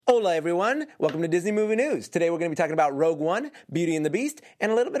Hola, everyone. Welcome to Disney Movie News. Today we're going to be talking about Rogue One, Beauty and the Beast,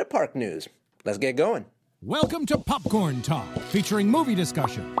 and a little bit of park news. Let's get going. Welcome to Popcorn Talk, featuring movie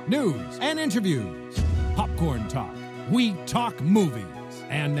discussion, news, and interviews. Popcorn Talk. We talk movies.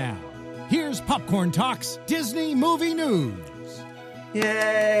 And now, here's Popcorn Talk's Disney Movie News.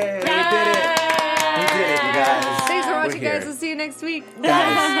 Yay! We did it! We did it, you guys. Thanks for watching, We're guys. here. We'll see you next week.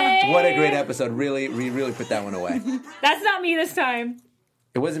 Guys, what a great episode. We really put that one away. That's not me this time.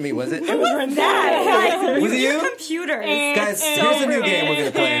 It wasn't me, was it? That. Was it you? Computers. Guys, here's a new game we're going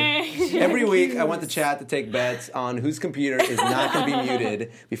to play. Every week, I want the chat to take bets on whose computer is not going to be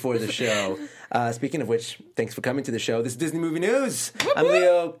muted before the show. Speaking of which, thanks for coming to the show. This is Disney Movie News. I'm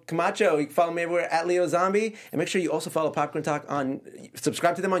Leo Camacho. You can follow me everywhere at Leo Zombie. And make sure you also follow Popcorn Talk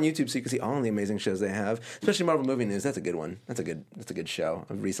subscribe to them on YouTube so you can see all the amazing shows they have. Especially Marvel Movie News. That's a good one. That's a good show.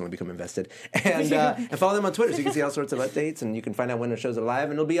 I've recently become invested. And follow them on Twitter so you can see all sorts of updates and you can find out when their shows are live.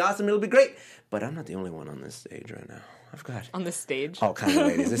 And it'll be awesome. It'll be great. But I'm not the only one on this stage right now. I've got On the stage? all kinds of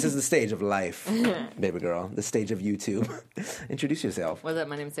ladies. This is the stage of life, baby girl. The stage of YouTube. Introduce yourself. What's up?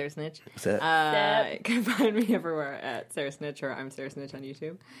 My name is Sarah Snitch. What's up? You can find me everywhere at Sarah Snitch or I'm Sarah Snitch on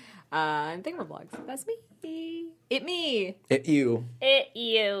YouTube. And Thingamavlogs. That's me. It me. It you. It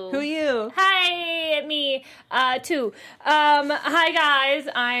you. Who you? Hi, it me. Too. Hi guys,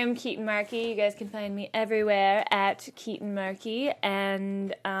 I'm Keaton Markey. You guys can find me everywhere at Keaton Markey.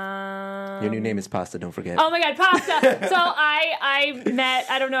 And Your new name is Pasta, don't forget. oh my god, Pasta. So I met,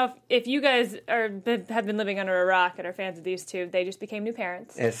 I don't know if you guys have been living under a rock and are fans of these two. They just became new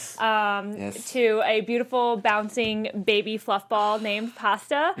parents. Yes. Yes. To a beautiful bouncing baby fluff ball named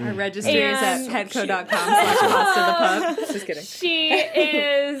Pasta. Our registry is at And- petco.com/pasta the pub. Just kidding. She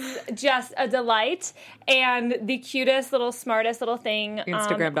is just a delight and the cutest little, smartest little thing.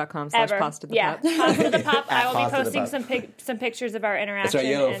 Instagram.com/pasta the yeah, pub. Pasta the Pup. I will be Pasta the posting Pup. some pictures of our interaction. That's right,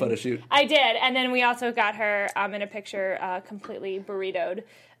 you had a little and photo shoot. I did, and then we also got her in a picture completely burritoed.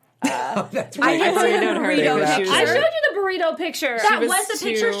 That's I right. burritoed her. They wrapped She was- I showed you the burrito picture. She was the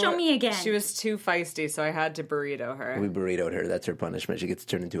picture. Show me again. She was too feisty, so I had to burrito her. We burritoed her. That's her punishment. She gets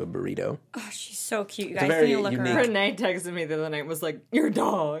turned into a burrito. Oh, she's so cute. You It's a guys very need to look her unique- up. Renee texted me the other night and was like, your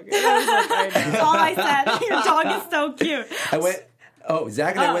dog. And I was like, I know. That's all I said. Your dog is so cute. I went... Oh,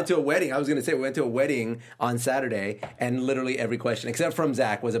 Zach and I went to a wedding. I was going to say we went to a wedding on Saturday, and literally every question, except from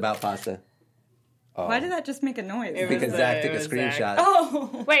Zach, was about pasta. Why did that just make a noise? It was Because Zach took a it was Zach. screenshot.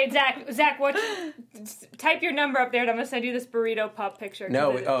 Oh, Wait, Zach, what? Type your number up there, and I'm gonna send you this burrito pup picture.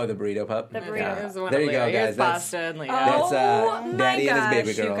 No, the burrito pup. The burrito. It was the one There of you go, Leo. guys. Here's pasta and Leo. That's my Daddy and his baby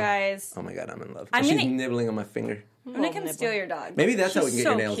gosh, girl. you guys. Oh my god, I'm in love. I'm She's gonna- nibbling on my finger. I'm gonna come steal your dog. Maybe that's how we can She's get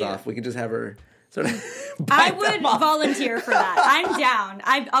your so nails cute. off. We could just have her sort of. I bite would them off. volunteer for that. I'm down.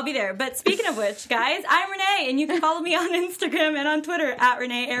 I'll be there. But speaking of which, guys, I'm Renee, and you can follow me on Instagram and on Twitter at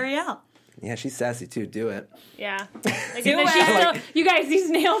Renee Ariel. Yeah, she's sassy too. Do it. Yeah. Like, Do and then it. she's still, you guys, these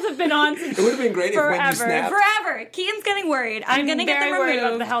nails have been on since It would have been great if when you Forever. snapped. Forever. Keaton's getting worried. I'm gonna get very them worried about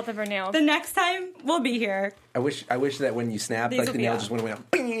removed. the health of her nails. The next time we'll be here. I wish that when you snapped, These like will the be nail out. just went away,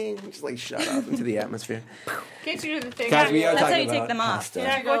 bing, just like shot up into the atmosphere. Can't you do the thing? Guys, we are That's how talking you about take them off. pasta.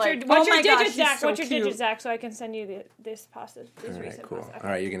 Zach, Go what's your, like, what's oh your my gosh, digits, she's Zach? so What's your digits, cute. Zach, so I can send you this pasta, this All right, recent cool. pasta. All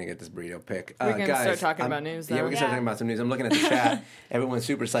right, you're gonna get this burrito pick. We can guys, start talking I'm- about news, Yeah, though. we can start Yeah. talking about some news. I'm looking at the chat. Everyone's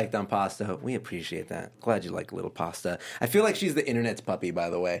super psyched on pasta. We appreciate that. Glad you like little pasta. I feel like she's the internet's puppy, by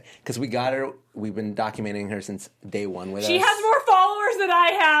the way, because we got her. We've been documenting her since day one with us. She has more followers than I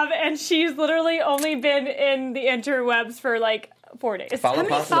have, and she's literally only been in the interwebs for like 4 days. Follow How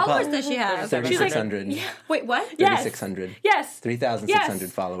many Pasta the followers Pup. does she have? 3,600. Wait, what? Yes. 3,600. Yes. 3,600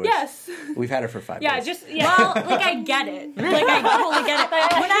 Yes. followers. Yes. We've had her for 5 Yeah, days. just, yeah. Well, like I get it. Like I totally get it.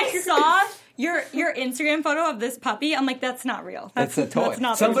 When I saw your Instagram photo of this puppy, I'm like, that's not real. It's a toy. That's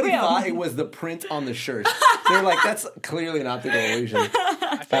not Somebody real. thought it was the print on the shirt. They're like, that's clearly an optical illusion.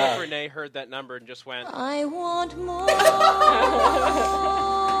 I think Renee heard that number and just went, I want more.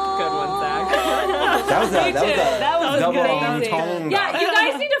 Good one, Zach. That was a double amazing. tone. Yeah, you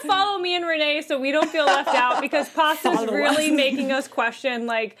guys need to follow me and Renee so we don't feel left out because Pasta's really making us question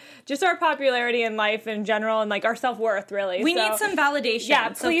like just our popularity in life in general and like our self-worth really. We So, need some validation.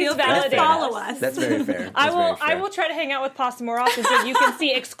 Yeah, so please feel free validate to follow us. us. That's very fair. I That's will. very fair. I will try to hang out with Pasta more often so you can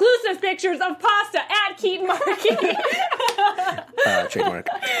see exclusive pictures of Pasta at Keaton Markey. Trademark.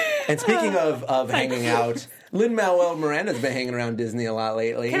 And speaking of hanging out, Lin-Manuel Miranda's been hanging around Disney a lot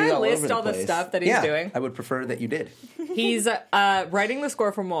lately. Can He's I all list over the all the place. stuff that he's Yeah, doing? I would prefer that you did. He's writing the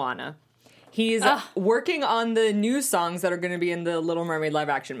score for Moana. He's working on the new songs that are going to be in the Little Mermaid live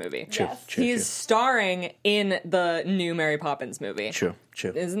action movie. True, true, He's starring in the new Mary Poppins movie. True.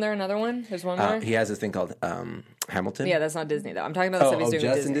 Isn't there another one? There's one more? He has this thing called Hamilton. Yeah, that's not Disney, though. I'm talking about the stuff he's doing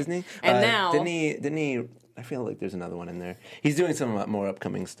just with in Disney. Disney? And now... Didn't he... I feel like there's another one in there. He's doing some more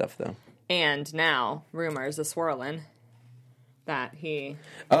upcoming stuff, though. And now, rumors are swirling that he...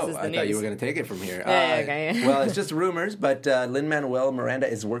 Oh, this is the I thought you news. were going to take it from here. Okay. Well, it's just rumors, but Lin-Manuel Miranda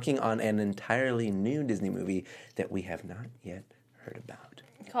is working on an entirely new Disney movie that we have not yet heard about.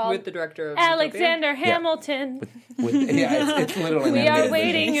 Called With the director of Alexander Hamilton. It's literally We are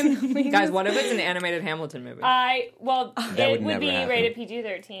waiting in the wings. Guys, what if it's an animated Hamilton movie? It would would never be happen. rated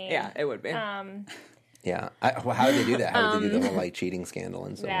PG-13. yeah, it would be. Yeah. How did they do that? How did they do the whole cheating scandal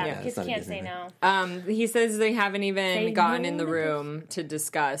and stuff? Yeah, like that? kids It's not a can't Disney say thing. no. He says they haven't even Say gotten no in the to room to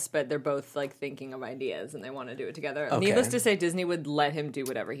discuss, but they're both like thinking of ideas and they want to do it together. Okay. Needless to say, Disney would let him do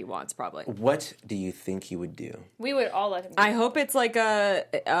whatever he wants, probably. What do you think he would do? We would all let him. I hope it's like a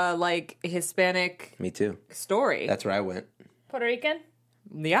like Hispanic Me too. story. That's where I went. Puerto Rican?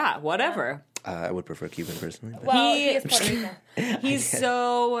 Yeah, whatever. I would prefer Cuban personally. But. Well, he is Puerto Rican. He's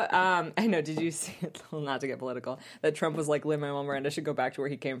so. I know. Did you see it? Not to get political, that Trump was like, Lin-Manuel Miranda should go back to where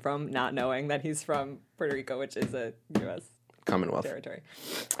he came from, not knowing that he's from Puerto Rico, which is a U.S. Commonwealth. territory.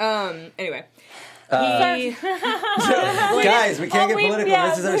 Anyway. He, Guys, we can't get we- political. yeah.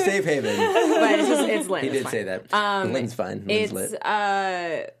 This is our safe haven. but it's Lin. He it's did fine. say that. Lynn's fine. Lynn's It's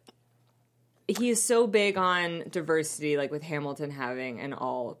lit. he is so big on diversity, like with Hamilton having an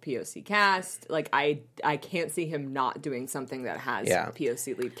all POC cast. Like I can't see him not doing something that has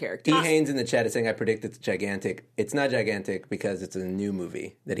POC lead characters. E. Haynes in the chat is saying, I predict it's gigantic. It's not gigantic because it's a new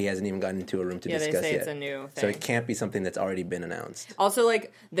movie that he hasn't even gotten into a room to Yeah, they discuss say yet. it's a new So thing. it can't be something that's already been announced. Also,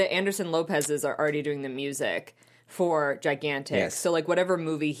 like the Anderson Lopez's are already doing the music for Gigantic. Yes. So like whatever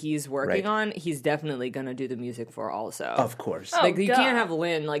movie he's working Right. on, he's definitely gonna do the music for also. Of course. Like you duh. can't have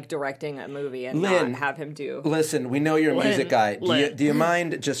Lynn like directing a movie and Lynn. not have him do. Listen, we know you're a music guy. Lynn. Do you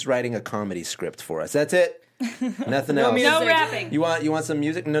mind just writing a comedy script for us? That's it? Nothing else. music. No rapping. You want some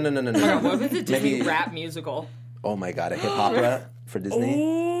music? No. What if it's a Disney Maybe- rap musical? Oh my god, a hip opera for Disney?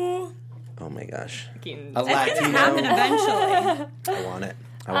 Oh my gosh. Keaton. A It's gonna happen Latino. eventually. I want it.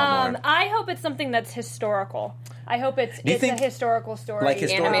 I want more. I hope it's something that's historical. I hope it's you a think- historical story. Like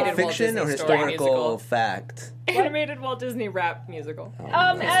historical Animated Walt fiction or Disney story historical musical. fact? Animated Walt Disney rap musical.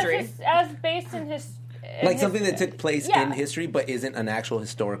 as based in his. Like something that took place Yeah. in history but isn't an actual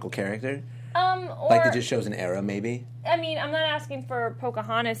historical character? Or, Like that just shows an era, maybe? I mean, I'm not asking for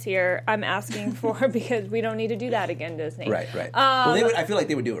Pocahontas here. I'm asking for because we don't need to do that again, Disney. Right. Well, I feel like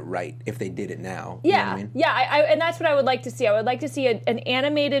they would do it right if they did it now. You know Yeah, what I mean? yeah, and that's what I would like to see. I would like to see an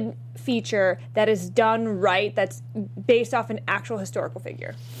animated feature that is done right, that's based off an actual historical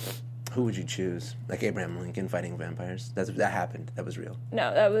figure. Who would you choose? Like Abraham Lincoln fighting vampires? That happened. That was real.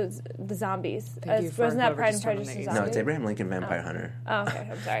 No, that was the zombies. you for Wasn't that whoever Pride just and told me Prejudice that and you- zombies? No, it's Abraham Lincoln, Vampire Hunter. Oh, okay,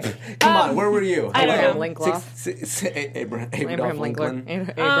 I'm sorry. Come on, where were you? I don't Hello? know. Linkloff. Abraham Abraham Linkler.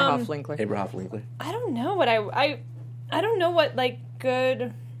 Abraham Linkler. Abraham Linkler. I don't know what I don't know what like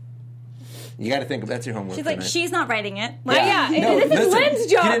good. You got to think. That's your homework. She's like, tonight. she's not writing it. Yeah, No, this is listen,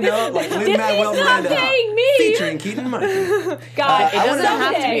 Lynn's job. You didn't know, like Lin-Manuel Disney's not Miranda paying me. featuring Keaton Martin. God, It doesn't wanna-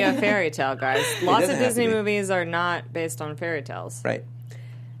 have to be a someday. fairy tale, guys. Lots doesn't of have Disney to be. movies are not based on fairy tales.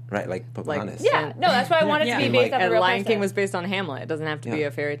 Right, like Pocahontas Yeah, no, that's why I wanted Yeah. to be And, based like, off a And real Lion person. King was based on Hamlet. It doesn't have to be Yeah.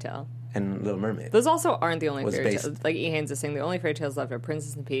 a fairy tale. and Little Mermaid. Those also aren't the only Was fairy based- tales. Like E. Haynes is saying, the only fairy tales left are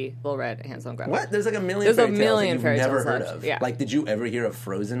Princess and the Pea, Little Red, and Hansel and Gretel. What? There's like a million There's a fairy tales million that you've fairy never tales heard left. of. Yeah. Like, did you ever hear of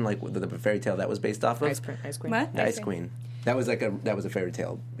Frozen? Like the fairy tale that was based off of? Ice Queen. What? The Ice Queen. That was a fairy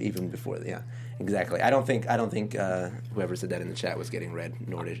tale even before. Yeah, exactly. I don't think whoever said that in the chat was getting read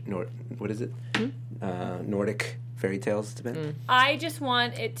what is it? Nordic fairy tales to bed. I just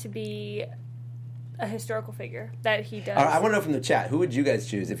want it to be a historical figure that he does. I want to know from the chat, who would you guys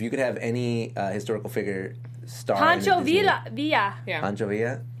choose if you could have any historical figure star? in a Pancho Disney- Villa. Yeah. Pancho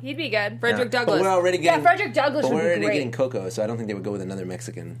Villa. He'd be good. Frederick But Douglass. we're already getting. Frederick Douglass But would we're be already great. getting Coco, so I don't think they would go with another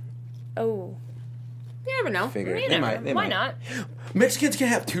Mexican Oh, You never know. figure. you They never might. know. They Why might. not? Mexicans can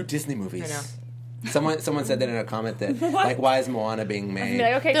have 2 Disney movies. I know. Someone said that in a comment that like, why is Moana being made? Be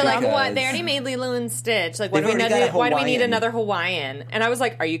like, okay, They're like, Trump. what? They already made Lilo and Stitch. Like, why They've do we already got a why do we need Hawaiian. another Hawaiian? And I was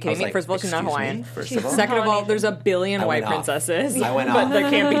like, are you I kidding was me? like, First of all, she's not excuse me? Hawaiian. First of all, Second of all, Polynesian. there's a billion I white went off. princesses. I went But off. there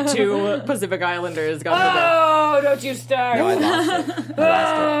can't be 2 Pacific Islanders. God Oh, don't you start. no, I lost it.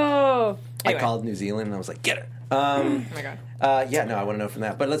 Oh. Anyway. I called New Zealand and I was like, get her. Oh my God. Yeah, no, I want to know from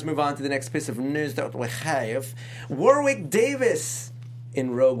that. But let's move on to the next piece of news that we have. Warwick Davis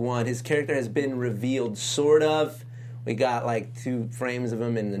in Rogue One. His character has been revealed, sort of. We got like 2 frames of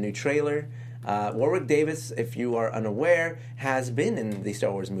him in the new trailer. Warwick Davis, if you are unaware, has been in the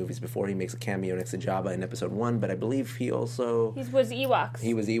Star Wars movies before. He makes a cameo next to Jabba in Episode 1, but I believe he also... He was Ewoks.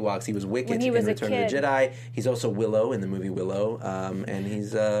 He was Ewoks. He was Wicket when he in was Return of the Jedi. He's also Willow in the movie Willow, and he's...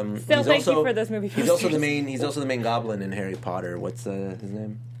 Still, he's thank also, you for those movie posters. He's also the main goblin in Harry Potter. What's his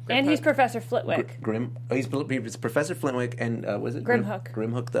name? And he's Professor Flitwick. He's Professor Flitwick, and was it Grimhook?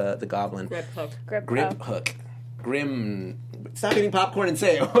 Grimhook, the goblin. Griphook. Grim. Stop eating popcorn and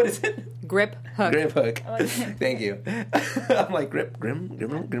say it. What is it? Grip Hook. Grip Hook. Thank you. I'm like Grim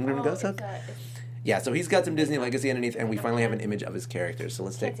Ghost Hook. Yeah, so he's got some Disney legacy underneath, and we finally have an image of his character. So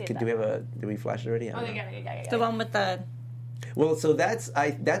let's take. Do we flash it already? Yeah. The one with the... Well, so that's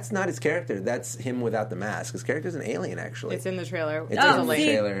not his character. That's him without the mask. His character's an alien, actually. It's in the trailer. It's in the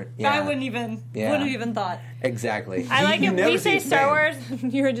trailer. Yeah. I wouldn't have even thought. Exactly. I like it. We say Star Wars,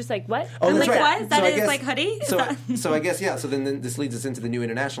 you were just like, what? Oh, I'm that's like, right. what? That is like hoodie? So I guess, yeah. So then this leads us into the new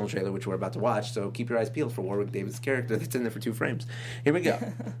international trailer, which we're about to watch. So keep your eyes peeled for Warwick Davis' character that's in there for 2 frames. Here we go.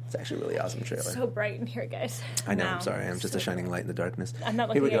 It's actually a really awesome trailer. So bright in here, guys. I know. I'm sorry. I'm just a shining light in the darkness. I'm not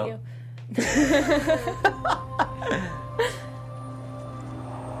looking at you.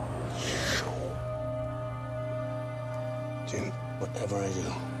 Jim, whatever I do.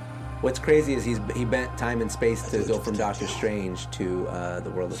 What's crazy is he bent time and space to go from Doctor Strange to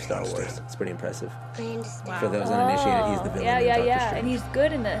the world of Star Wars. It's pretty impressive. Wow. For those uninitiated, he's the villain in Doctor Strange. And he's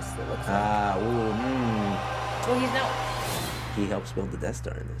good in this, it looks like. Well, he's not. He helps build the Death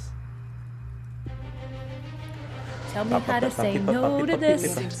Star in this. Tell me how to say no to this.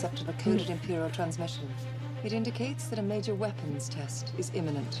 We've intercepted a coded Imperial transmission. It indicates that a major weapons test is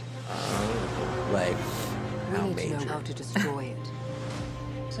imminent. Like, We how need to know major? how to destroy it.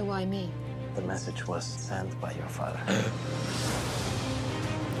 So why me? The message was sent by your father.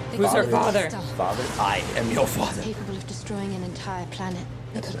 Who's her father? Father? I am your father. Capable of destroying an entire planet.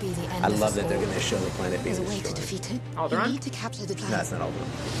 It could be the end I of love us that they're all. going to show the planet being There's a way to destroyed. defeat it. Alderaan? We need to capture the No, planet. it's not Alderaan.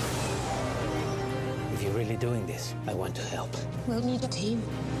 If you're really doing this, I want to help. We'll need a team.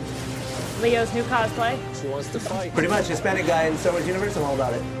 Leo's new cosplay. She wants to fight. Pretty much Hispanic guy in Star Wars universe. I'm all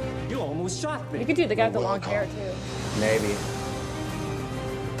about it. You almost shot me. You could do the guy with the long hair, too. Maybe.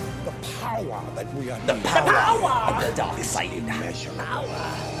 The power that we are Power of the dark side.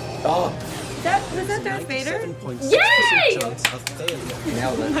 Oh, Was that Darth Vader? Yay!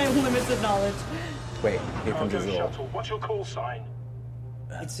 nailed it. My limited knowledge. Wait, here comes Azul. What's your call sign?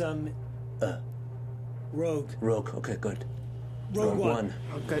 It's Rogue. Rogue. Okay, good. Rogue One.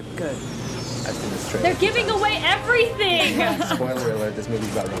 Oh, good. I've seen this trailer. They're giving away everything! Spoiler alert, this movie's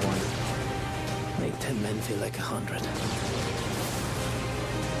about Rogue One. Make 10 men feel like 100. This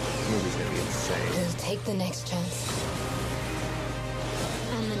movie's gonna be insane. We'll take the next chance.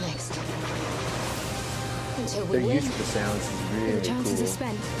 And the next. Until we Their win. use of the sounds is really The chances cool. are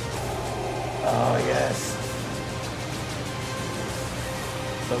spent. Oh, yes.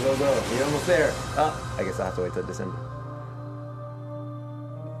 Go. You're almost there. Oh, I guess I'll have to wait till December.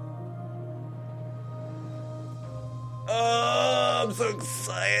 Oh, I'm so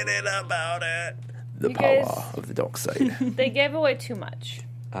excited about it. The You power guys- of the dark side. They gave away too much.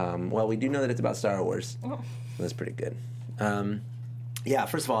 Well, we do know that it's about Star Wars. That's pretty good. Yeah,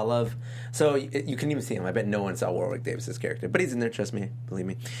 first of all, I love... So, you can even see him. I bet no one saw Warwick Davis' character. But he's in there, trust me. Believe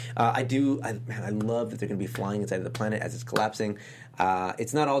me. I love that they're going to be flying inside of the planet as it's collapsing.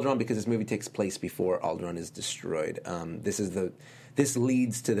 It's not Alderaan because this movie takes place before Alderaan is destroyed. This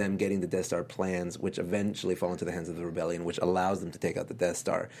leads to them getting the Death Star plans, which eventually fall into the hands of the Rebellion, which allows them to take out the Death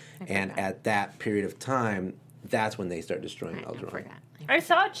Star. And at that period of time, that's when they start destroying Alderaan. I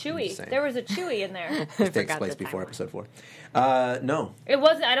saw a Chewie. saying. There was a Chewie in there. It takes place before Episode 4. No. It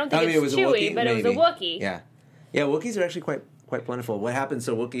wasn't, I don't think Maybe it's it was a Chewie, Wookiee, but it was a maybe. Wookiee. Yeah, Wookiees are actually quite plentiful. What happened?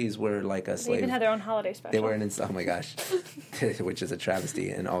 So Wookiees were like a They slave. even had their own holiday special. They were oh my gosh, which is a travesty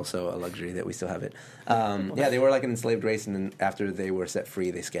and also a luxury that we still have it. They were like an enslaved race, and then after they were set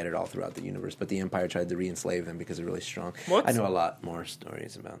free, they scattered all throughout the universe. But the Empire tried to re-enslave them because they're really strong. What? I know a lot more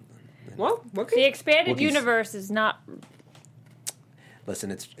stories about them. Well, The expanded Wookiees. universe is not...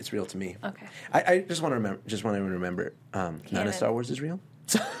 Listen, it's real to me. Okay. I just want to remember. None of Star Wars is real.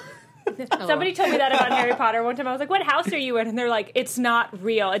 Somebody told me that about Harry Potter one time. I was like, what house are you in? And they're like, it's not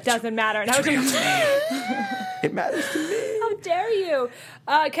real. It doesn't matter. And I was like, It matters to me. how dare you?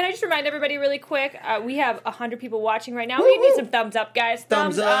 Can I just remind everybody really quick? We have 100 people watching right now. We need some thumbs up, guys.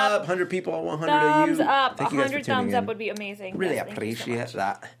 Thumbs up. 100 people, 100 of you. Thumbs up. Thank you guys for 100 tuning thumbs in. up would be amazing. Really Yes, thank you so appreciate much.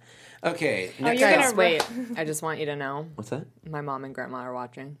 that. Okay. you're Next gonna up. Wait, I just want you to know. What's that? My mom and grandma are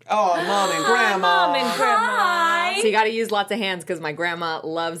watching. Oh, Mom and Grandma. Mom and grandma. So you got to use lots of hands because my grandma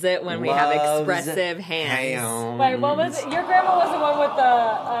loves it when we have expressive hands. Wait, what was it? Your grandma was the one with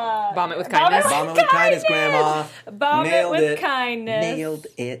the Bomb it with kindness. Bomb it with kindness, Grandma. Bomb Nailed it with it. kindness. Nailed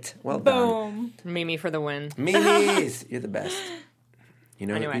it. Well done. Boom. Mimi for the win. Mimi's. You're the best. You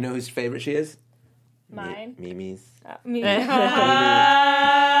know, Anyway. you know whose favorite she is? Mine. Mimi's. Me.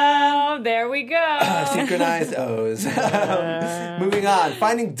 Oh, there we go. Synchronized O's. Moving on.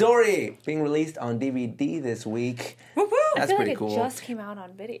 Finding Dory being released on DVD this week. Woo-woo. That's I feel pretty like cool. it just came out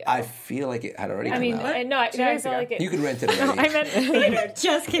on video. I feel like it had already I come mean, out. I feel like it. You could rent it No, already. I meant theaters.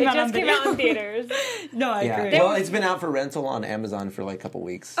 Just came It out on just came video. out in theaters. No, I Yeah. agree. Well, it's been out for rental on Amazon for like a couple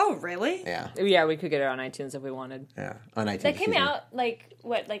weeks. Oh, really? Yeah. Yeah, we could get it on iTunes if we wanted. Yeah. On iTunes. That came excuse me. out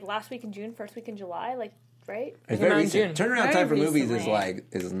like last week in June, first week in July, right? It's came out very in recent. June. Turnaround Very time for movies recently.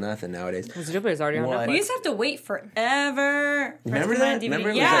 is nothing nowadays. Zoopla's already on What? We Netflix. used to have to wait forever. for it to Remember come out on that? DVD. Remember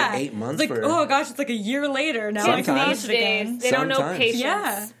it was yeah. like 8 months It's like, for- oh gosh, it's like a year later now. I can watch Sometimes. it again. They don't know Sometimes. patience.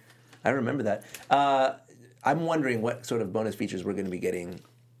 Yeah. I remember that. I'm wondering what sort of bonus features we're going to be getting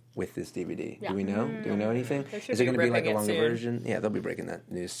with this DVD. Do we know? Do we know anything? should Is there be going to be like a ripping it longer soon. version? Yeah, they'll be breaking that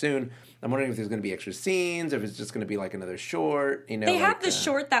news soon. I'm wondering if there's going to be extra scenes, or if it's just going to be like another short. You know, They have like, the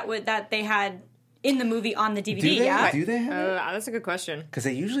short that they had in the movie on the DVD. Do they? Yeah. Do they have it? That's a good question. Because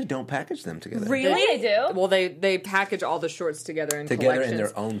they usually don't package them together. Really? They do. Well, they package all the shorts together in Together in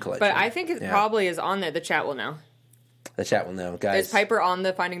collections. their own collection. But I think it Yeah. probably is on there. The chat will know. The chat will know, guys. Is Piper on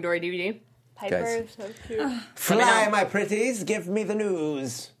the Finding Dory DVD? Piper Guys. is so cute. Fly, my pretties, give me the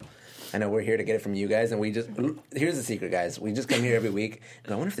news. I know we're here to get it from you guys, and we just... Here's the secret, guys. We just come here every week,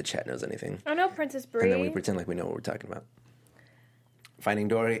 and I wonder if the chat knows anything. Oh no, Princess Bree. And then we pretend like we know what we're talking about. Finding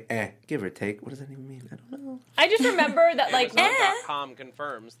Dory, give or take. What does that even mean? I don't know. I just remember that like Amazon.com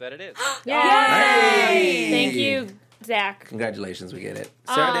confirms that it is. Hey! Thank you, Zach. Congratulations, we get it.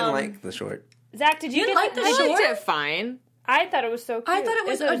 Sarah didn't like the short. Zach, did you get like the I short? liked it fine. I thought it was so cute. I thought it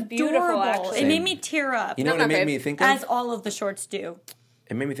was beautiful. adorable. Actually, It made me tear up. You know what it okay. made me think of? As all of the shorts do.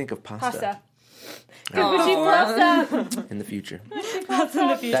 It made me think of pasta. pasta. When she fluffs up. In the future. That's in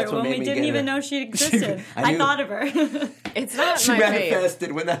the future That's what when made we me didn't get even her. know she existed. I I knew. thought of her. It's not She my fave.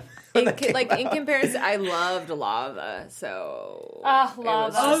 manifested when that... when that came Like in out. comparison, I loved Lava, so Ah, it Lava.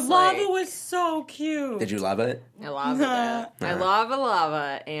 was Oh, just Lava like- was so cute. Did you love it? I love that. I love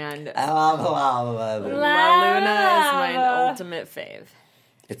Lava, and I love it. La Luna is my ultimate fave.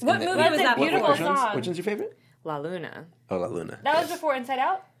 It's What in the- movie was that? beautiful Which one's, song. which one's your favorite? La Luna. Oh, La Luna. That was Yes. before Inside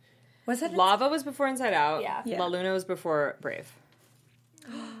Out. Was it? Lava was before Inside Out. Yeah. Yeah. La Luna was before Brave.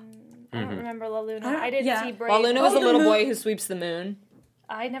 I don't remember La Luna. I don't- I didn't yeah. see Brave. La Luna was Oh, the little the boy who sweeps the moon.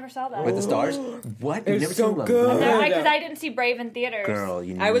 I never saw that. With the stars? What? You've never seen La Luna? Because I didn't see Brave in theaters. Girl,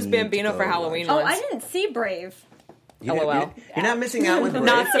 you I was need to Bambino go for Halloween watch Oh, once. I didn't see Brave. it. You didn't- LOL. You're not missing out with Brave.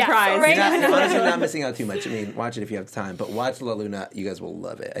 Not surprised. Brave- You're honestly not missing out too much. I mean, watch it if you have time, but watch La Luna. You guys will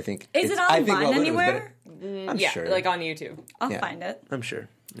love it. I think. Is it I think La online Luna was anywhere? better. I'm yeah, sure. like on YouTube. I'll Yeah. find it. I'm sure.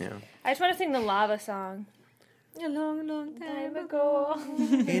 Yeah. I just want to sing the Lava song. A long, long time ago.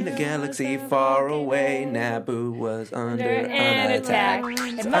 In a galaxy far away, Naboo was under An an attack.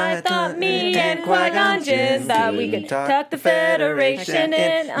 And I thought me and Qui-Gon Jinn thought we could tuck the Federation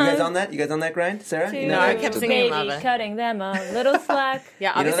in. You guys on that? You guys on that grind, Sarah? You know No, I that? kept Just- singing Maybe Lava. cutting them a little slack. Yeah,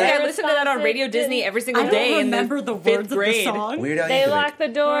 You know obviously that? I listened to that on Radio Disney every single I day don't in remember the the fifth words of grade. the song. Weird Al They Yankovic. locked the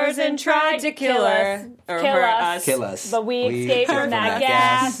doors and tried to kill us. Or Kill her, us. Kill us. But we escaped from that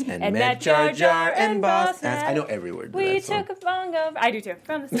gas and met Jar Jar and Boss Nass. I know every word. to We that song. took a bongo. I do too.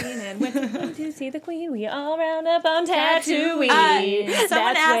 From the scene and went to see the Queen. We all round up on Tatooine. Someone That's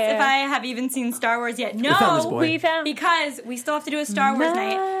asked where if I have even seen Star Wars yet. We found this No, boy. we found. because we still have to do a Star Wars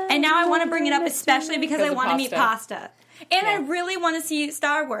night. And now I want to bring it up especially because I of want to meet pasta. pasta. And I really want to see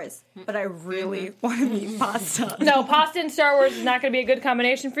Star Wars. But I really want to meet pasta. No, pasta and Star Wars is not going to be a good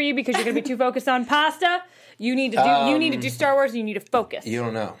combination for you because you're going to be too focused on pasta. You need to do. You need to do Star Wars. And you need to focus. You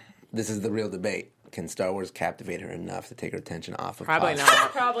don't know. This is the real debate. Can Star Wars captivate her enough to take her attention off of Probably pasta?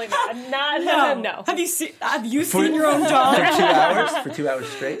 not. Probably not. No. Have you seen your own dog? For 2 hours? For 2 hours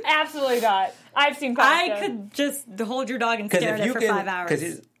straight? Absolutely not. I've seen pasta. I could just hold your dog and stare at it for 5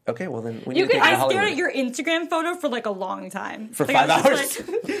 hours. Okay, well then we You need to could- take it to I stared Hollywood. at your Instagram photo for like a long time. For Like, I 5 was hours? just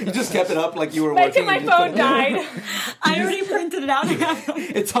like- You just kept it up like you were Until working. my and you just phone put it- died. I already printed it out.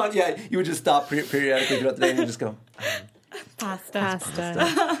 It's on, yeah, you would just stop periodically throughout the day and you just go, Pasta.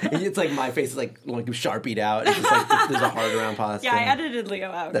 and it's like my face is like Sharpied out. It's just like there's a heart around pasta. Yeah, I edited Leo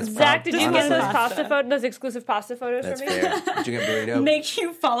out. That's Zach, did you get honestly, those pasta photos? Those exclusive pasta photos That's for me? fair. Did you get burrito? Make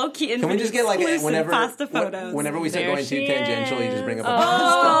you follow Keaton. Can we for just the get like exclusive whenever pasta photos? whenever we start There going too she tangential, you just bring up a Oh,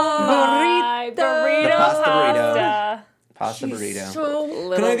 pasta. burrito. The pasta burrito. Pasta. Pasta burrito.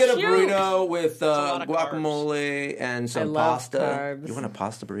 So Can I get a cute. burrito with lot of guacamole and some I love pasta? carbs. You want a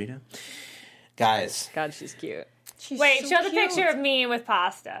pasta burrito? Guys. God, she's cute. Wait, show the picture of me with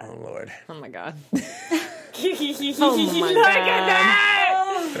pasta. Oh, Lord. Oh my God. Oh my Look God. at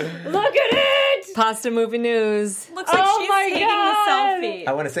that! Look at it! Pasta movie news. Looks like Oh she's my taking God. the selfie.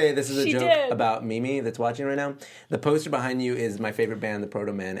 I want to say this is a She joke did. about Mimi that's watching right now. The poster behind you is my favorite band, the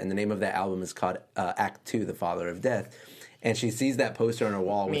Proto Man, and the name of that album is called Act 2, The Father of Death. And she sees that poster on her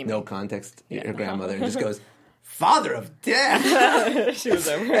wall with no context, her grandmother, and just goes, Father of Death! She was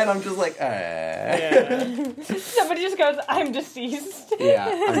over. And I'm just like, Somebody just goes, I'm deceased. Yeah,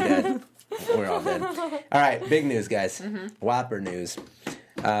 I'm dead. We're all dead. All right, big news, guys. Whopper news.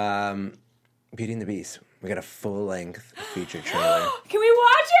 Beauty and the Beast. We got a full-length feature trailer. Can we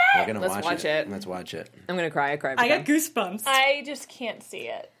watch We're it? gonna Let's watch it. Let's watch it. I'm gonna cry. I cry. I got goosebumps. I just can't see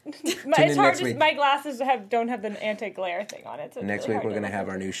it. in It's hard. next week. My glasses don't have the anti-glare thing on it. So it's Next really week, hard we're to going to look have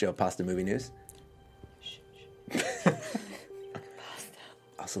our new show, Pasta Movie News.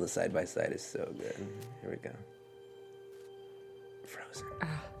 Also, the side-by-side is so good. Here we go. Frozen.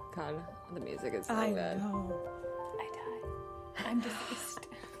 God, the music is so I good. know. I die. I'm deceased.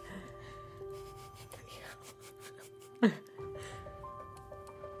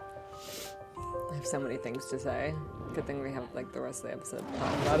 I have so many things to say. Good thing we have like the rest of the episode to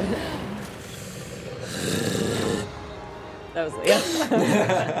talk about it. That was Leah.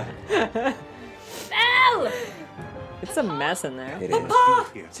 Ow! It's a mess in there. It is.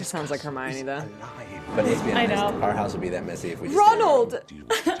 It just sounds like Hermione though. But let's be I honest, know. our house would be that messy if we just Ronald! Do you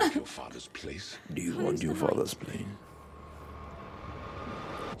want to take your father's place? Do you want your father's place?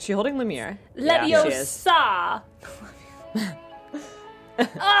 Is she holding Lumiere? Leviosa. she is.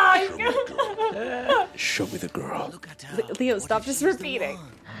 Show me the girl. Look at her. Leo, stop just repeating.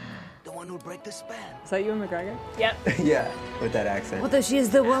 The one who'll break the spell. Is that you and McGregor? Yep. Yeah, with that accent. What she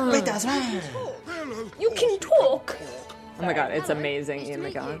is the one. You can talk. Oh my God, it's amazing, Ian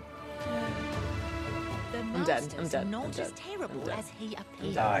McKellen. I'm dead. I'm dead. Not I'm as dead. terrible as he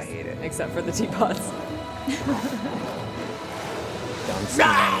appears. Oh, I hate it. Except for the teapots. Don't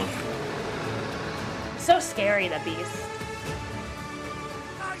smile. So scary, the beast.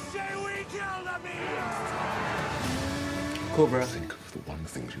 I say we kill the beast! Cool, bro. Think of the one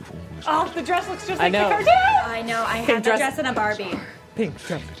things you've always Oh, the dress looks just I like the know. cartoon. I know. I Pink had that dress. dress in a Barbie. Pink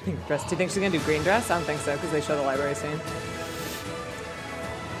dress. Pink dress. Do you think she's gonna do green dress? I don't think so, because they show the library scene.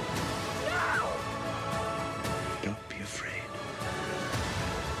 Don't be afraid.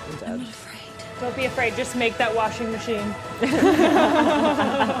 I'm dead. Don't be afraid. Just make that washing machine.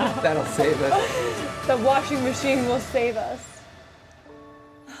 That'll save us. The washing machine will save us.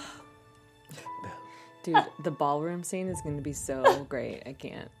 Dude, the ballroom scene is going to be so great. I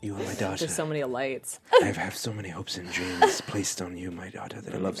can't. You are my daughter. There's so many lights. I have so many hopes and dreams placed on you, my daughter,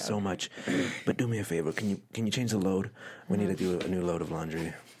 that I love so much. But do me a favor. Can you change the load? We need to do a new load of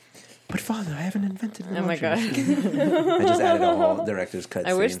laundry. But Father, I haven't invented the Oh my laundry God. machine. I just added a whole director's cut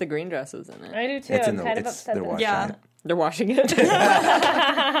I wish scene. the green dress was in it. I do too. It's I'm in the. kind of It's, upset. they're that- washing Yeah. it. They're washing it.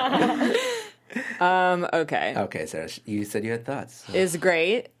 Okay. Okay, Sarah, you said you had thoughts. Is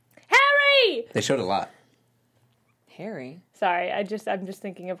great. Harry. They showed a lot. Harry. Sorry, I'm just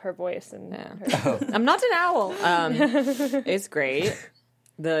thinking of her voice and. Yeah. Her. I'm not an owl. It's great.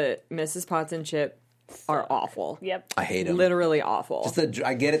 The Mrs. Potts and Chip are awful. Yep. I hate them. Literally awful. Just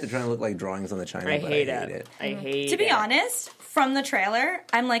I get it. They're trying to look like drawings on the china. I but hate I hate it. I hate To be it. honest, from the trailer,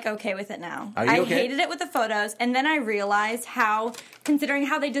 I'm like okay with it now. Are you I okay? hated it with the photos, and then I realized how, considering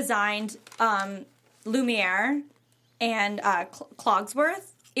how they designed Lumiere and Clogsworth,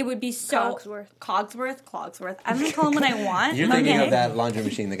 it would be so Cogsworth. I'm gonna call him what I want. You're thinking okay? of that laundry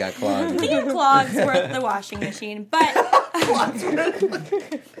machine that got clogged. Me and Clogsworth, the washing machine, but I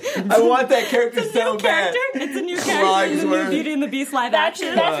want that character so bad. it's a new character in the new Beauty and the Beast live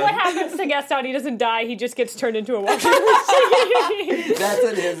action. That's what happens to Gaston. He doesn't die. He just gets turned into a washing machine. That's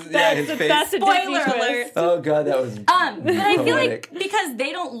in his face. That's a Disney Spoiler twist. alert. Oh god, that was. But I feel Poetic. like because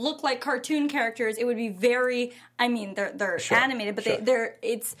they don't look like cartoon characters, it would be very. I mean, they're Sure, animated, but sure. they're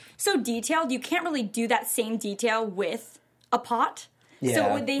it's so detailed. You can't really do that same detail with a pot.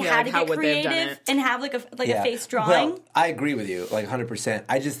 Yeah. So they Yeah, had like to how get would they have done creative it? and have like a Yeah. face drawing. Well, I agree with you, like 100%.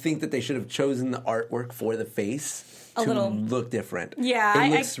 I just think that they should have chosen the artwork for the face look different. Yeah,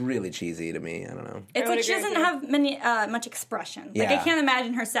 it looks really cheesy to me. I don't know. It's like she doesn't have many much expression. Like I can't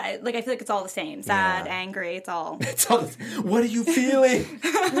imagine her sad. Like I feel like it's all the same. Sad, angry. It's all. What are you feeling?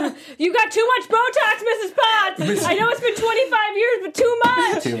 You got too much Botox, Mrs. Potts. I know it's been 25 years, but too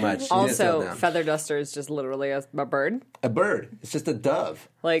much. Too much. Also, Feather Duster is just literally a bird. A bird. It's just a dove.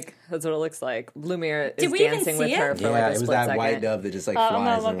 Like that's what it looks like. Lumiere is dancing with her for like a split second. It was that white dove that just like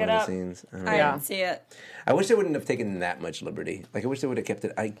flies in one of the scenes. I didn't see it. I wish they wouldn't have taken that much liberty. Like, I wish they would have kept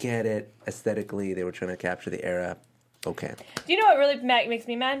it. I get it. Aesthetically, they were trying to capture the era. Okay. Do you know what really makes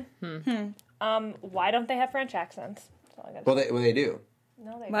me mad? Why don't they have French accents? Well, they do.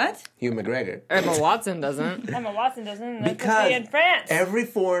 No, they what? don't. Hugh McGregor. Emma Watson doesn't. Emma Watson doesn't. That's because in France. Every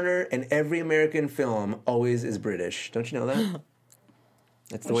foreigner and every American film always is British. Don't you know that?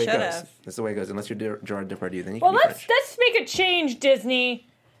 That's the way it goes. That's the way it goes. Unless you're Gerard Depardieu, then you can be French. Let's make a change, Disney.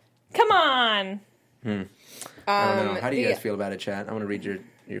 Come on. I don't know. How do you guys feel about it, chat? I want to read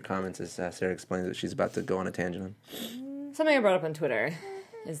your comments as Sarah explains that she's about to go on a tangent on. Something I brought up on Twitter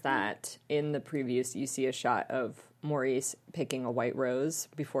is that in the previews you see a shot of Maurice picking a white rose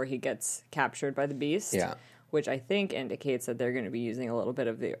before he gets captured by the beast. Yeah. Which I think indicates that they're going to be using a little bit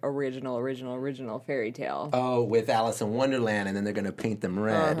of the original fairy tale. Oh, with Alice in Wonderland, and then they're going to paint them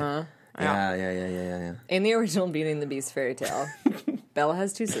red. Yeah. In the original Beauty and the Beast fairy tale, Bella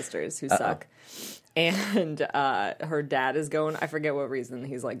has two sisters who suck. And her dad is going, I forget what reason,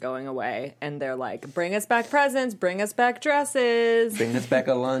 he's like going away. And they're like, bring us back presents, bring us back dresses. Bring us back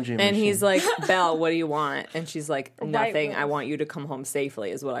a laundry machine. And he's like, Belle, what do you want? And she's like, nothing, I want you to come home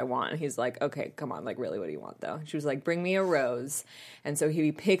safely is what I want. And he's like, okay, come on, like really, what do you want though? She was like, bring me a rose. And so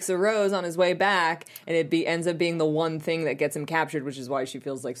he picks a rose on his way back, and it ends up being the one thing that gets him captured, which is why she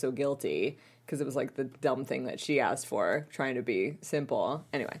feels like so guilty. Because it was like the dumb thing that she asked for, trying to be simple.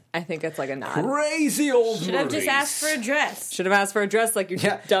 Anyway, I think it's like a nod. Crazy old Should have just asked for a dress. Should have asked for a dress like your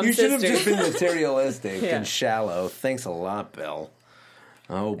dumb you sister. should have just been materialistic and shallow. Thanks a lot, Belle.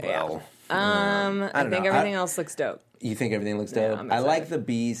 Oh, Belle. I think everything else looks dope. You think everything looks dope? I'm I like the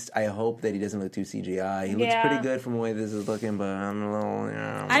Beast. I hope that he doesn't look too CGI. He looks pretty good from the way this is looking, but I'm a little.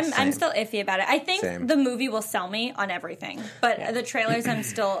 I'm still iffy about it. I think the movie will sell me on everything, but the trailers I'm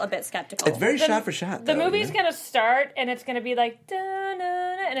still a bit skeptical. It's very shot for shot. The movie's gonna start, and it's gonna be like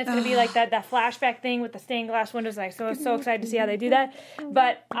da-na-na, and it's gonna be like that flashback thing with the stained glass windows. And I'm so excited to see how they do that.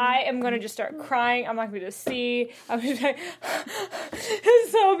 But I am gonna just start crying. I'm not gonna be able to see. I'm just like,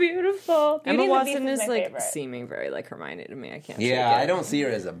 it's so beautiful. Emma Watson is like favorite. Seeming very like Hermione to me. I can't. I don't see her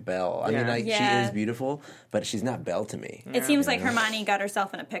as a Belle. I mean, like she is beautiful, but she's not Belle to me. It seems like Hermione got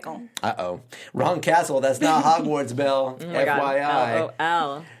herself in a pickle. Wrong castle. That's not Hogwarts, Belle. FYI.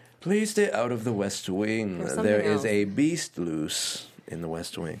 LOL. Please stay out of the West Wing. There is a beast loose in the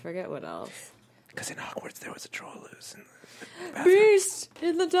West Wing. Forget what else. Because in Hogwarts there was a troll loose. Beast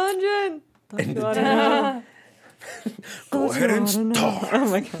in the dungeon. Go ahead and start. Oh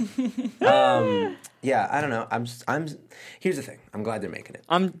my god. Yeah, I don't know. I'm. Here's the thing. I'm glad they're making it.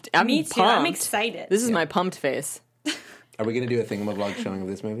 I'm Me too. Pumped. I'm excited. This is my pumped face. Are we gonna do a thingamavlog showing of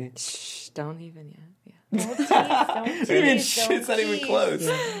this movie? Shh! Don't even yet. Don't tease. It's not even close.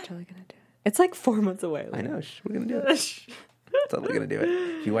 Yeah, we're totally gonna do it. It's like 4 months away. I know. We're gonna do it. Totally gonna do it.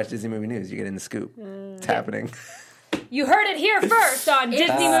 If you watch Disney Movie News, you get in the scoop. It's happening. You heard it here first on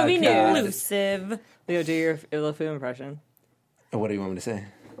Disney Movie News. Exclusive. Leo, do your Illifu impression. What do you want me to say?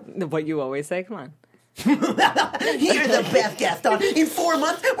 What you always say. Come on. You're the best guest on. In 4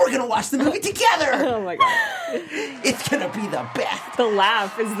 months, we're gonna watch the movie together. Oh my god. It's gonna be the best. The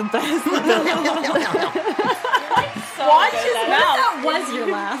laugh is the best. Watch his mouth. That was your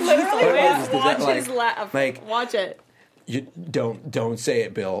laugh. Literally, watch his laugh. Like, watch it. You don't say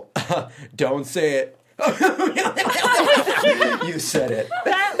it, Bill. Don't say it. You said it.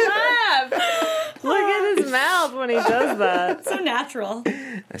 That laugh. Look at his mouth when he does that. So natural.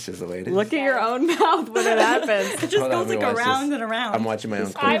 That's just the way it is. Look at your own mouth when it happens. It just goes like around and around. I'm watching my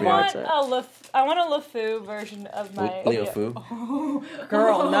own clip. I want a LeFou version of my Leo Fu. Oh.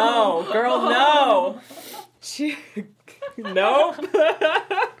 Girl, no. Girl, no. Nope.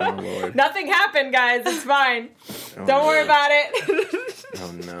 Oh Lord. Nothing happened, guys. It's fine. Don't worry about it.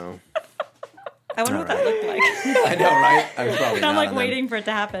 Oh no. I wonder what that looked like. I know, right? I was probably I'm like waiting for it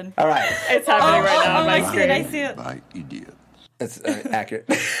to happen. All right. It's happening right now on my screen. I see it. By idiot. That's accurate.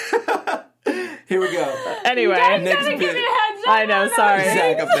 Here we go. Anyway. Next bit. Give me a heads up. I know, sorry.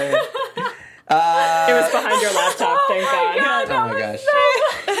 Zach up there. It was behind your laptop, thank God. Oh my gosh.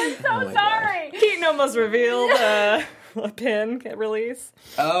 I'm so sorry. Keaton almost revealed a pin release.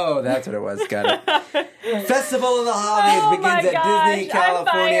 Oh, that's what it was. Got it. Festival of the Holidays begins at Disney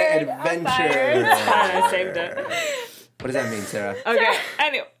California Adventure. It's fine, I saved it. What does that mean, Sarah? Okay,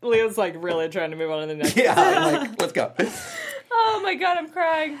 anyway, Leo's like really trying to move on to the next. Yeah, like, let's go. Oh my god, I'm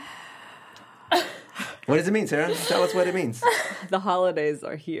crying. What does it mean, Sarah? Tell us what it means. The holidays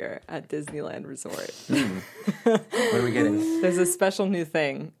are here at Disneyland Resort. What are we getting? There's a special new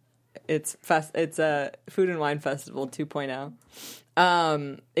thing. It's a Food and Wine Festival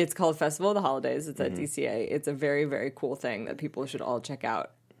 2.0. It's called Festival of the Holidays. It's at DCA. It's a very, very cool thing that people should all check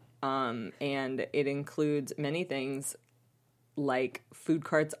out. And it includes many things like food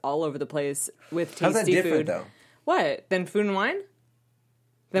carts all over the place with tasty How's that different, food. though? What? Than Food and Wine?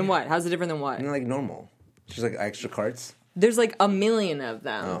 Then what? How's it different than what? Like normal. Just like extra carts? There's like a million of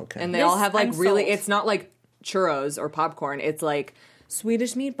them. Oh, okay. And they all have like I'm really, sold. it's not like churros or popcorn. It's like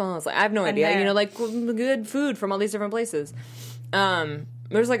Swedish meatballs. Like, I have no idea. there. You know, like good food from all these different places.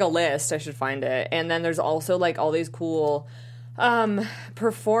 There's like a list. I should find it. And then there's also like all these cool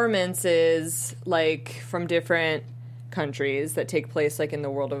performances like from different countries that take place like in the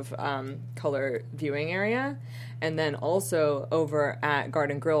World of Color viewing area. And then also over at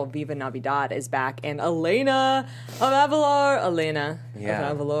Garden Grill, Viva Navidad is back, and Elena of Avalor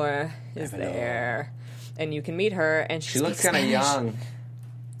is there, and you can meet her. And She looks kind of young.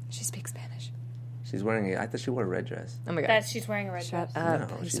 She speaks Spanish. She's wearing I thought she wore a red dress. Oh my god! She's wearing a red dress. Shut up!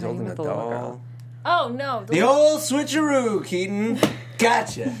 No, He's she's hanging holding a with the little doll. girl. Oh no. The old switcheroo, Keaton.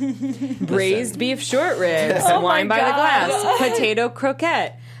 Gotcha. Braised beef short ribs, Oh wine my by the God. glass, potato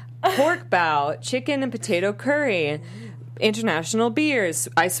croquette, pork bow, chicken and potato curry, international beers,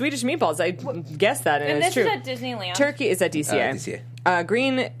 Swedish meatballs. I guessed that, and And it's this true. is at Disneyland. Turkey is at DCA. DCA.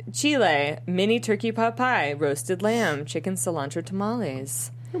 Green chile, mini turkey pot pie, roasted lamb, chicken cilantro tamales,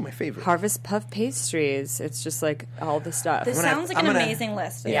 Oh, my favorite. harvest puff pastries. It's just like all the stuff. This sounds like an amazing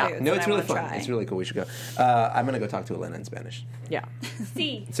list of foods No, that it's I really wanna fun. try. It's really cool. We should go. I'm going to go talk to Elena in Spanish. Yeah.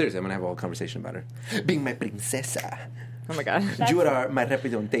 See. Seriously, I'm going to have a whole conversation about her. Being my princesa. Oh my god. You are my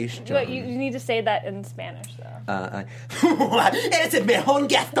representation. But you need to say that in Spanish, though. Eres el mejor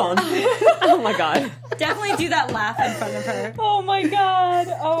Gaston. Oh my god. Definitely do that laugh in front of her. Oh my god.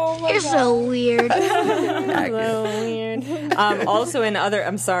 Oh my You're god. so weird. So weird. Also in other,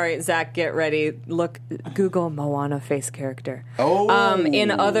 I'm sorry, Zach, get ready. Google Moana face character. Oh.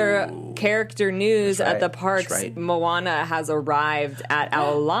 In other character news That's at the right. parks, That's right. Moana has arrived at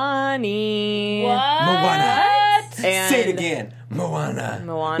Aulani. What? Moana. And Say it again. Moana.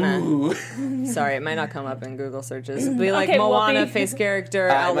 Moana. Sorry, it might not come up in Google searches. Be like Okay, Moana Whoopi. face character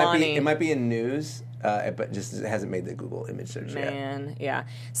It Aulani. might be in news, but just it hasn't made the Google image search yet. Man, yeah.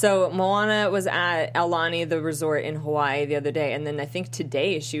 So Moana was at Aulani, the resort in Hawaii, the other day, and then I think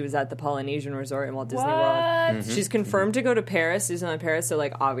today she was at the Polynesian Resort in Walt Disney World. Mm-hmm. She's confirmed to go to Paris, Disneyland Paris. So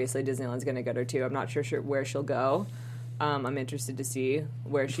like obviously Disneyland's going to get her too. I'm not sure where she'll go. I'm interested to see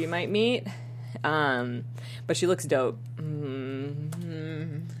where she might meet. But she looks dope.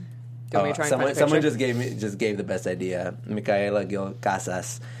 Don't we try and find a Someone picture? just gave the best idea. Micaela Gil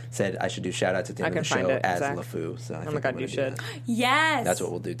Casas said I should do shout outs at the end of the can find show it, as Zach. LeFou. So I Oh think my god, I'm you gonna do should. that. Yes. That's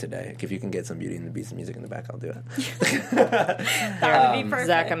what we'll do today. If you can get some Beauty and the Beast music in the back, I'll do it. That would be perfect.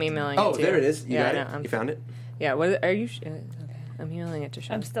 Zach, I'm emailing Oh, it to there you. it is. You yeah, got I know. it. You found it. Yeah, what are you? Okay, I'm emailing it to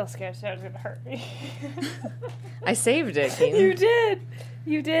Sean. I'm still scared Sarah's going to hurt me. I saved it, Keaton. You did.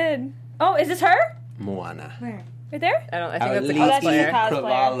 You did. Oh, is this her? Moana. Where? Right there? I think that's a Auli'i cosplayer.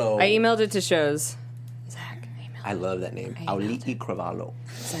 Cravalho. I emailed it to shows. Zach, emailed I love that name. Auli'i Cravalho.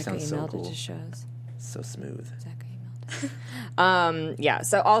 Zach, I Sounds so emailed cool. it to shows. So smooth. Zach, I emailed it. Yeah,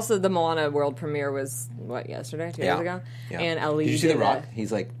 so also the Moana world premiere was, what, yesterday? 2 days ago? Yeah. And Ali Did you see The did Rock? a-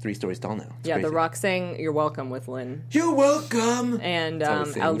 He's like 3 stories tall now. It's Yeah, crazy. The Rock sang You're Welcome with Lynn. You're welcome. And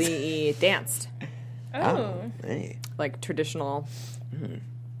That's how he sings. Ali danced. Oh. Hey. Like traditional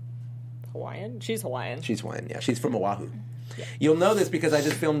Hawaiian? She's Hawaiian. She's Hawaiian, yeah. She's from Oahu. You'll know this because I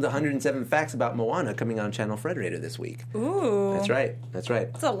just filmed 107 facts about Moana coming on Channel Frederator this week. Ooh. That's right. That's right.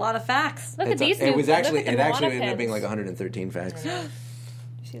 That's a lot of facts. Look at these new. It was actually look at it the actually Moana ended up being pins. like 113 facts. You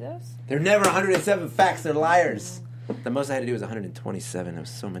see those? They're never 107 facts. They're liars. The most I had to do was 127. That was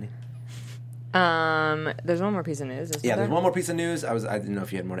so many. There's one more piece of news. Isn't Yeah, there? there's one more piece of news. I didn't know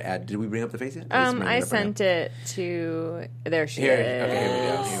if you had more to add. Did we bring up the face yet? I sent it to. There she Here. is. Okay, here we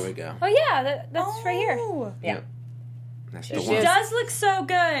go. Here we go. Oh yeah, that's right here. Yeah. That's the She one. It does look so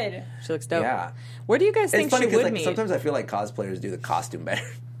good. She looks dope. Yeah. Where do you guys think It's funny she because would like meet? sometimes I feel like cosplayers do the costume better.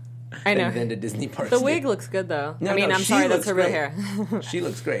 I know. than the Disney parks. The do. wig looks good though. No, I mean, no, I'm she sorry, that's looks her real great. hair. She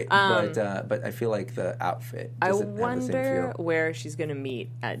looks great, but I feel like the outfit. I Doesn't have the same wonder feel. where she's going to meet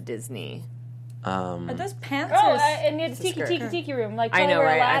at Disney. Are those pants? Oh, or and it's Tiki Room. Like I know, where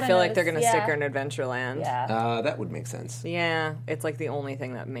right? Aladdin I feel like is. they're gonna Yeah. stick her in Adventureland. Yeah. That would make sense. Yeah, it's like the only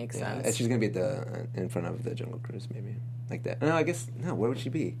thing that makes And sense. she's gonna be at in front of the Jungle Cruise, maybe like that. No, I guess no. Where would she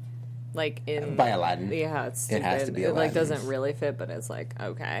be? Like in By Aladdin. Yeah, it's It has stupid. to be It like Aladdin's. doesn't really fit, but it's like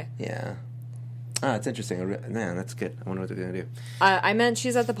okay. Yeah. Oh, it's interesting. Man, that's good. I wonder what they're gonna do. I meant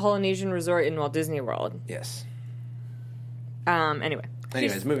she's at the Polynesian Resort in Walt Disney World. Yes. Anyway.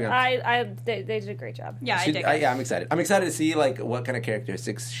 Anyways, moving on. They did a great job. Yeah, I'm excited. I'm excited to see like what kind of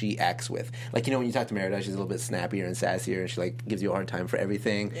characteristics she acts with. Like when you talk to Merida, she's a little bit snappier and sassier, and she like gives you a hard time for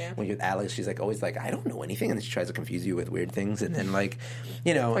everything. Yeah. When you're with Alex, she's like always like, I don't know anything, and then she tries to confuse you with weird things, and then like,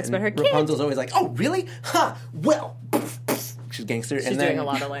 Talks and about her Rapunzel's always like, oh really? Huh? Well. She's gangster. She's and then, doing a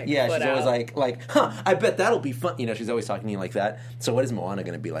lot of like. Yeah, she's foot always out. like, huh? I bet that'll be fun. She's always talking to you like that. So what is Moana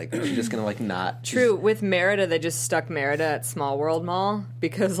going to be like? Is she just going to like not? True. With Merida, they just stuck Merida at Small World Mall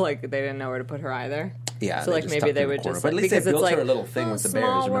because like they didn't know where to put her either. Yeah. So like just maybe tucked they in the would corner. just But at least because they it's built like her little thing with the bears.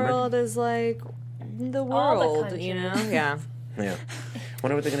 Small Remember? World is like the All the world, country. you know? Yeah. Yeah.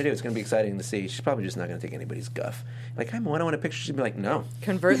 Wonder what they're going to do. It's going to be exciting to see. She's probably just not going to take anybody's guff. Like, hi, Moana, I want a picture. She'd be like, no.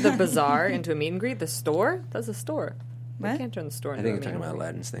 Convert the bazaar into a meet and greet. The store? That's a store. What? We can't turn the store I into think a you're talking meet about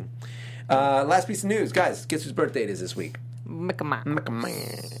and greet. Aladdin's thing. Last piece of news. Guys, guess whose birthday it is this week? Mickey Mouse.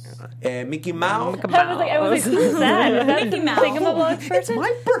 Mickey Mouse. I was like, who's that? Is that Mickey the Mouse. Thingamabob's person?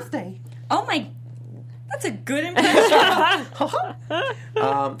 My birthday. Oh my, that's a good impression.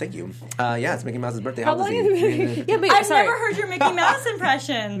 Thank you. Yeah, it's Mickey Mouse's birthday. How long old is have he? Yeah, but I've sorry. never heard your Mickey Mouse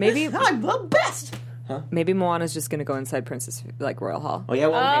impression. Maybe I'm the best. maybe Moana's just gonna go inside Princess like Royal Hall. Oh, yeah,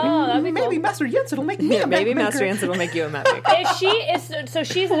 well, Oh, that'd be Maybe cool. Master Jensen will make me Yeah, a maybe map Master maker. Jensen will make you a map maker. So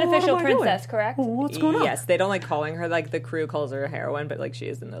she's an official am I doing? princess, correct? What's going on? Yes, they don't like calling her like the crew calls her a heroine, but like she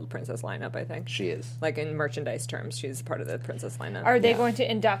is in the princess lineup. I think she is. like in merchandise terms, she's part of the princess lineup. Are they going to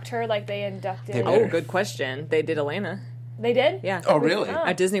induct her like they inducted? They Oh, better. good question. They did Elena. They did? Yeah. Oh, really?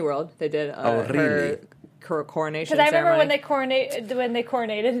 At Disney World, they did really? her coronation Because I remember ceremony. when they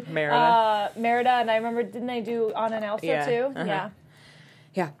coronated Merida. Merida, and I remember didn't they do Anna and Elsa Yeah, too? uh-huh. Yeah.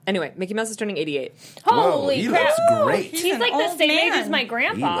 Yeah. Anyway, Mickey Mouse is turning 88. Holy he crap! looks great. He's an like the old same age man. as my He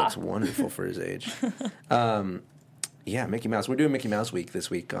grandpa. looks wonderful for his age. Yeah, Mickey Mouse. We're doing Mickey Mouse Week this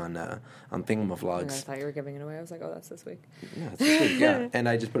week on I Thingamavlogs. thought you were giving it away. I was like, oh, that's this week. Yeah, it's this week, yeah. And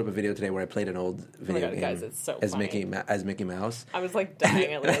I just put up a video today where I played an old video God, game guys, it's so as funny. Mickey Mouse. I was like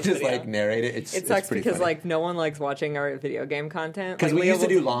dying at And I Leo's just video. like narrate it. It sucks pretty because funny. like no one likes watching our video game content. Because Like, we Leo used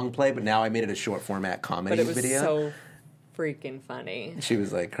to will- do long play, but now I made it a short format comedy but it was video. so freaking funny. She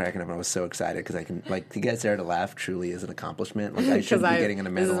was like cracking up, and I was so excited because I can like to get Sarah to laugh truly is an accomplishment. Like I should be getting an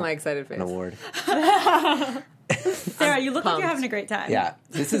this medal, is my excited face. an award. Sarah, you look like you're pumped. having a great time. Yeah,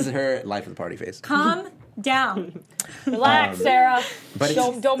 this is her life of the party face. Calm down. Relax, Sarah. but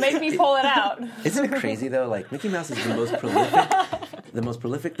it's- Don't make me pull it out. Isn't it crazy though? Like Mickey Mouse is the most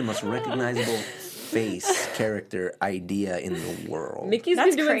prolific, the most recognizable face, character, idea in the world. Mickey's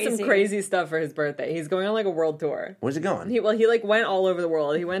That's been doing crazy. some crazy stuff for his birthday. He's going on like a world tour. Where's it going? He like went all over the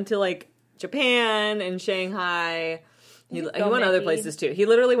world. He went to like Japan and Shanghai. He went other Mickey. places too. He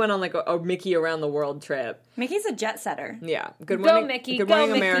literally went on like a Mickey around the world trip. Mickey's a jet setter. Yeah. Good Go, Morning, Mickey, Good go,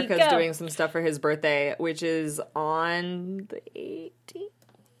 Morning Mickey, America is go. doing some stuff for his birthday, which is on the 18th. You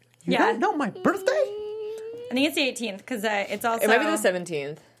Yeah. don't know my birthday? I think it's the 18th because it's also. It might be the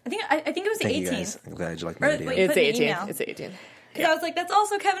 17th. I think it was the Thank you 18th. guys. I'm glad you like my Or, video. wait, It's put the in the 18th. email. It's the 18th. Because I was like, that's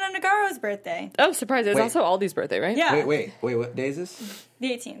also Kevin Undergaro's birthday. Oh, surprise. It's Wait. also Aldi's birthday, right? Yeah. Wait, what day is this? The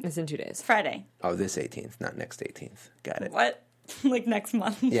 18th. It's in 2 days. Friday. Oh, this 18th, not next 18th. Got it. What? Like next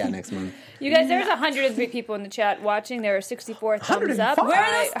month. Yeah, next month. You guys, there's 103 people in the chat watching. There are 64 thumbs up. 105. Where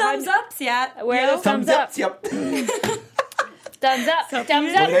are those thumbs ups yet? Where are those thumbs up? Yep. Thumbs up.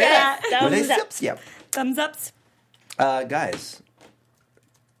 Thumbs up. Were they- Yes. Were they Thumbs up. sips? Yep. Thumbs ups. Guys,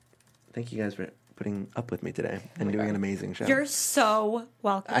 thank you guys for putting up with me today and doing an amazing show. You're so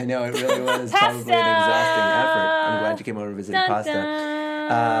welcome. I know it really was probably an exhausting effort. I'm glad you came over and visited Dun, Pasta.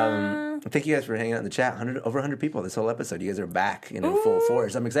 dun. Thank you guys for hanging out in the chat. Over 100 people this whole episode. You guys are back in full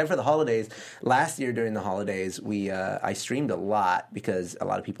force. I'm excited for the holidays. Last year during the holidays, I streamed a lot because a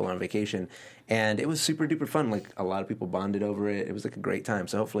lot of people are on vacation, and it was super duper fun. Like a lot of people bonded over it. It was like a great time.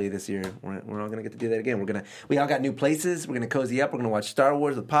 So hopefully this year we're all gonna get to do that again. We all got new places. We're gonna cozy up. We're gonna watch Star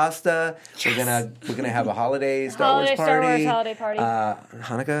Wars with Pasta. Yes. We're gonna have a holiday Star Wars party. Star Wars holiday party.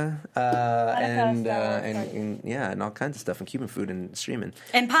 Hanukkah, and, Star Wars and all kinds of stuff, and Cuban food and streaming.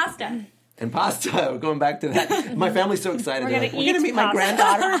 And pasta. And pasta. We're going back to that. My family's so excited. We're They're gonna like, we're going to eat meet my pasta."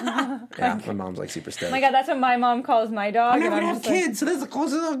 granddaughter. Yeah, my mom's like super stoked. Oh my god, that's what my mom calls my dog. I and never I'm have just like, kids, so that's the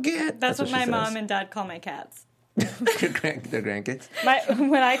closest I'll get. That's what she my says. mom and dad call my cats. Their grandkids.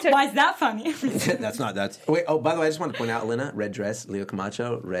 When I took. Why is that funny? That's. Wait. Oh, by the way, I just want to point out, Elena, red dress, Leo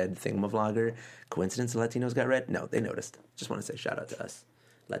Camacho, red thingamavlogger. Coincidence the Latinos got red? No, they noticed. Just want to say shout out to us,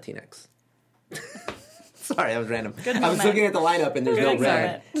 Latinx. Sorry, that was random. I was looking at the lineup and there's no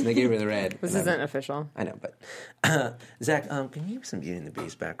red, and they gave her the red. This isn't official. I know, but Zach, can you give some Beauty and the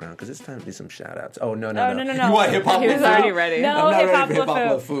Beast background? Because it's time to do some shout outs. Oh, no. You want hip hop? He was already ready. No, I'm not hip hop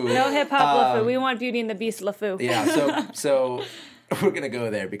ready for hip hop LaFou. No hip hop LaFou. We want Beauty and the Beast LaFou. Yeah, so we're going to go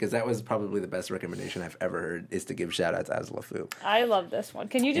there because that was probably the best recommendation I've ever heard is to give shout outs as LaFou. I love this one.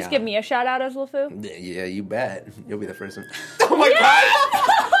 Can you just give me a shout out as LaFou? Yeah, you bet. You'll be the first one. Oh my God!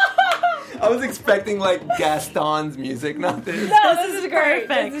 I was expecting like Gaston's music, not this. No, this is great.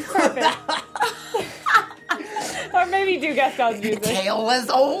 This is perfect. Or maybe do Gaston's music. Tale as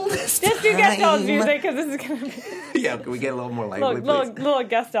old as Just do Gaston's music because this is going to be... Yeah, can we get a little more lively, please? Little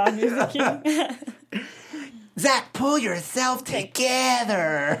Gaston music. Zach, pull yourself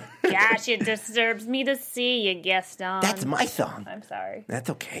together. Gosh, it disturbs me to see you, Gaston. That's my song. I'm sorry.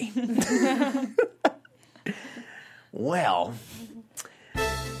 That's okay. Well...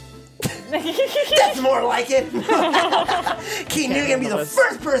 That's more like it. Keaton, you're going to be the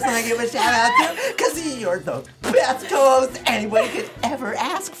first person I give a shout out to because you're the best co-host anybody could ever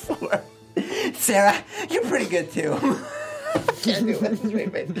ask for. Sarah, you're pretty good too. Can't do it.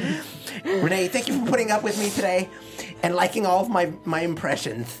 Renee, thank you for putting up with me today and liking all of my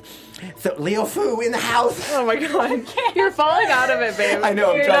impressions. So, Leo Fu in the house. Oh my God. You're falling out of it, babe. I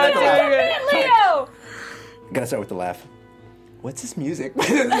know, I'm trying not to laugh. Leo! Gotta start with the laugh. What's this music? This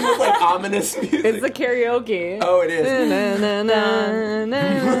is like ominous music. It's the karaoke. Oh, it is.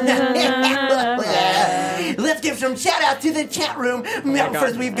 Let's give some shout out to the chat room.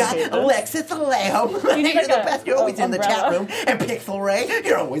 First, we've got Alexis Alejo. You're the best. You're always in the chat room. And Pixel Ray,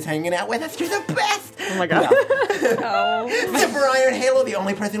 you're always hanging out with us. You're the best. Oh my God. Super Iron Halo, the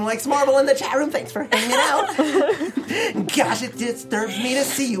only person who likes Marvel in the chat room. Thanks for hanging out. Gosh, it disturbs me to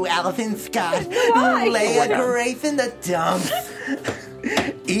see you, Allison Scott. Leia Grace in the dumps.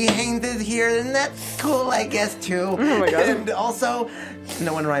 E. Haynes is here, and that's cool, I guess, too. Oh my God. And also,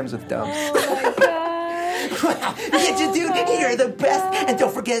 No one rhymes with dumps. Oh my God. yeah, dude, you're the best. And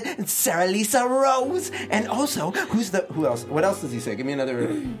don't forget Sarah Lisa Rose. And also, who else? What else does he say? Give me another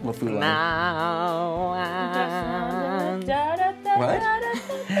LaFou line. What?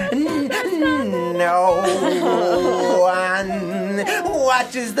 No one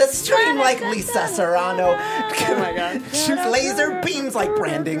watches the stream like Lisa Serrano. Oh my God. Shoots laser beams like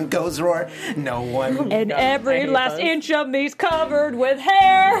Brandon Gozor. No one. And every last inch of me's covered with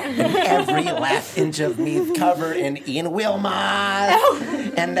hair. Every last inch of me's covered in Ian Wilmot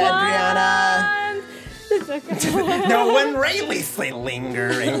and Adriana. No one really say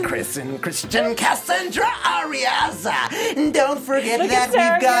lingering Chris and Christian Cassandra Arias. And don't forget that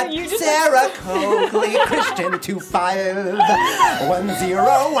we've got Sarah Coakley, Christian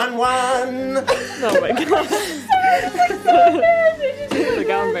 251011. Oh my God. Look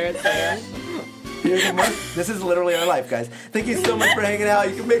how embarrassed I am. This is literally our life, guys. Thank you so much for hanging out.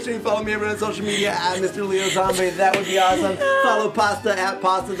 You can make sure you follow me everywhere on social media at Mr. Leo Zombie. That would be awesome. Follow Pasta at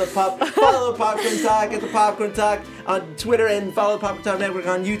Pasta the Pup. Follow Popcorn Talk at the Popcorn Talk on Twitter and follow Popcorn Talk Network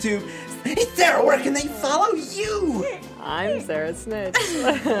on YouTube. Hey, Sarah, where can they follow you? I'm Sarah Snitch.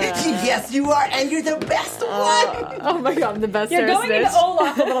 Yes, you are, and you're the best one. Oh my God, I'm the best You're Sarah going Snitch. into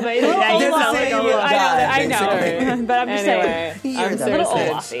Olaf a little bit. Yeah, you Olaf. sound like Olaf. I know. But I'm just saying. I'm the Sarah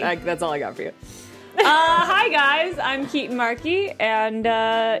little Snitch. That's all I got for you. Hi guys, I'm Keaton Markey, and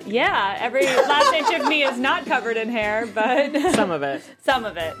yeah, every last inch of me is not covered in hair, but Some of it. some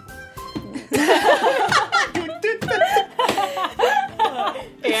of it.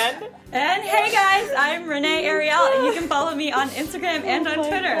 And hey guys, I'm Renee Ariel, and you can follow me on Instagram and on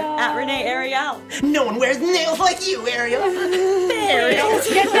Twitter at Renee Ariel. No one wears nails like you, Ariel.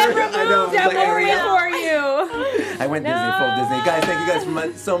 Get them removed, I'm worried for you. I went Disney, full Disney. Guys, thank you guys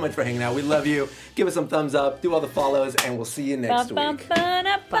so much for hanging out. We love you. Give us some thumbs up. Do all the follows, and we'll see you next week.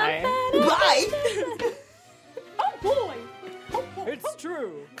 Bye. Bye. Oh boy. It's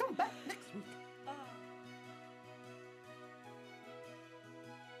true. Come back next week.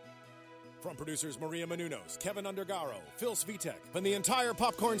 From producers Maria Menounos, Kevin Undergaro, Phil Svitek, and the entire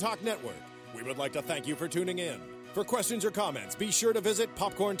Popcorn Talk Network, we would like to thank you for tuning in. For questions or comments, be sure to visit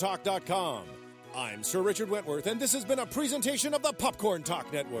popcorntalk.com. I'm Sir Richard Wentworth, and this has been a presentation of the Popcorn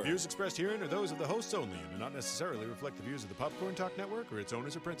Talk Network. Views expressed herein are those of the hosts only and do not necessarily reflect the views of the Popcorn Talk Network or its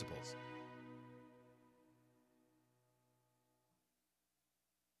owners or principals.